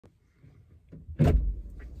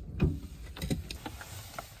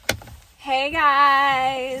Hey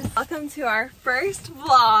guys! Welcome to our first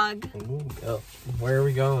vlog. Ooh, yep. Where are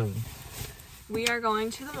we going? We are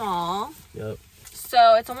going to the mall. Yep.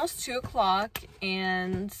 So it's almost 2 o'clock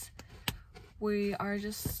and we are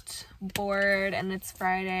just bored and it's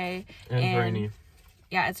Friday. And it's rainy.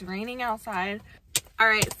 Yeah, it's raining outside.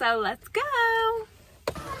 Alright, so let's go!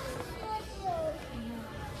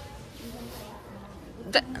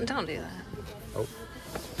 Don't do that. Oh.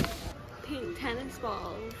 Pink tennis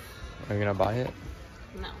balls. Are you gonna buy it?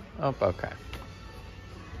 No. Oh, okay.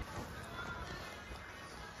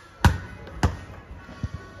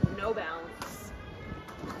 No bounce.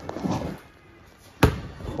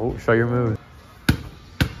 Oh, show your move.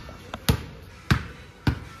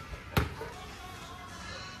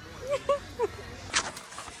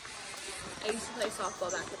 I used to play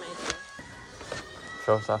softball back in my day.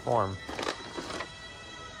 Show us that form.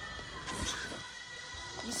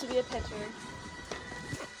 Used to be a pitcher.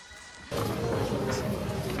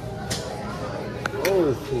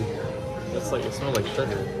 Oh, that's like, it smells like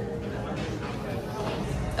sugar.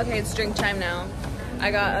 Okay, it's drink time now.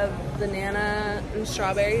 I got a banana and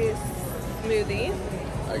strawberry smoothie.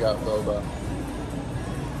 I got boba.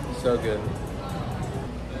 So good.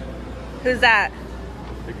 Who's that?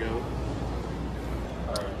 The goat.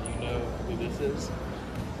 Alright, you know who this is?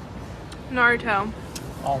 Naruto.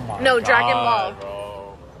 Oh my No, god. Dragon Ball.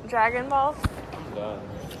 Bro. Dragon Ball? I'm done.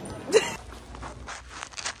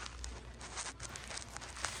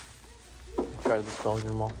 Try the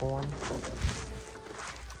Belgian waffle one.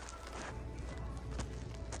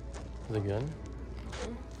 Is it good?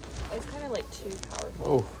 It's kind of like too powerful.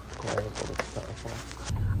 Oh, yeah, it's a little powerful.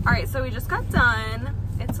 Alright, so we just got done.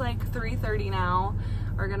 It's like 3:30 now.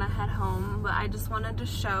 We're gonna head home, but I just wanted to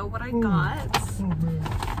show what I got.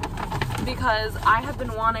 Because I have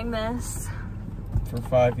been wanting this For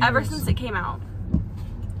 5 years. ever since it came out.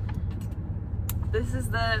 This is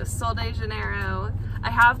the Sol de Janeiro. I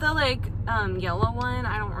have the like yellow one.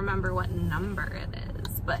 I don't remember what number it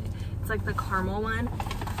is, but it's like the caramel one.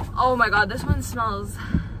 Oh my god, this one smells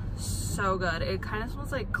so good. It kind of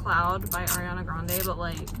smells like Cloud by Ariana Grande, but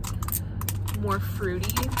like more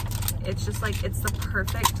fruity. It's just like, it's the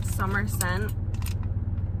perfect summer scent.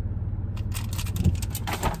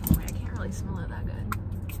 Wait, I can't really smell it that good.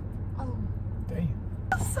 Oh. Damn.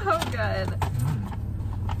 So good.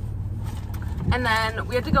 And then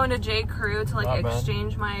we had to go into J. Crew to like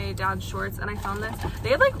exchange my dad's shorts, and I found this. They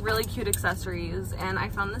had like really cute accessories, and I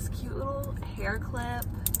found this cute little hair clip.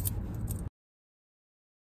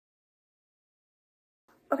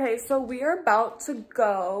 Okay, so we are about to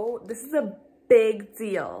go. This is a big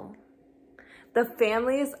deal. The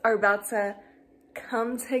families are about to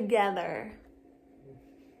come together.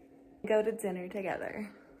 Go to dinner together.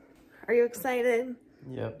 Are you excited?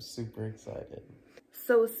 Yep, super excited.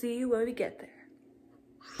 So we'll see you when we get there.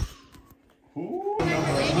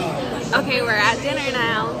 Okay, we're at dinner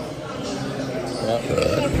now. Yep.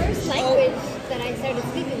 My first language that I started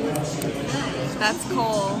speaking was Thai. That's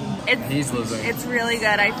cool. He's losing. It's really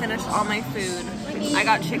good. I finished all my food. I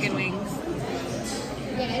got chicken wings.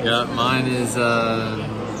 Yeah, mine is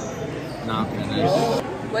not finished.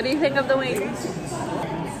 What do you think of the wings?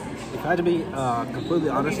 If I had to be completely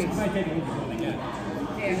honest,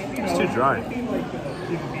 it's too dry. I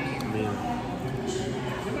mean,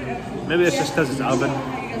 maybe it's just because it's oven.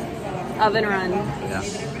 Oven run. Yeah.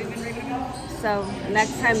 So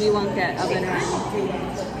next time you won't get oven run.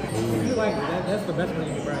 That's the best one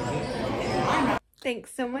you can buy.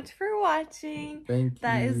 Thanks so much for watching. Thank you.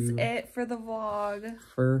 That is it for the vlog.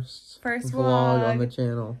 First First vlog on vlog. the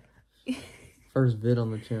channel. First vid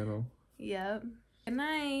on the channel. Yep. Good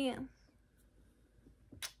night.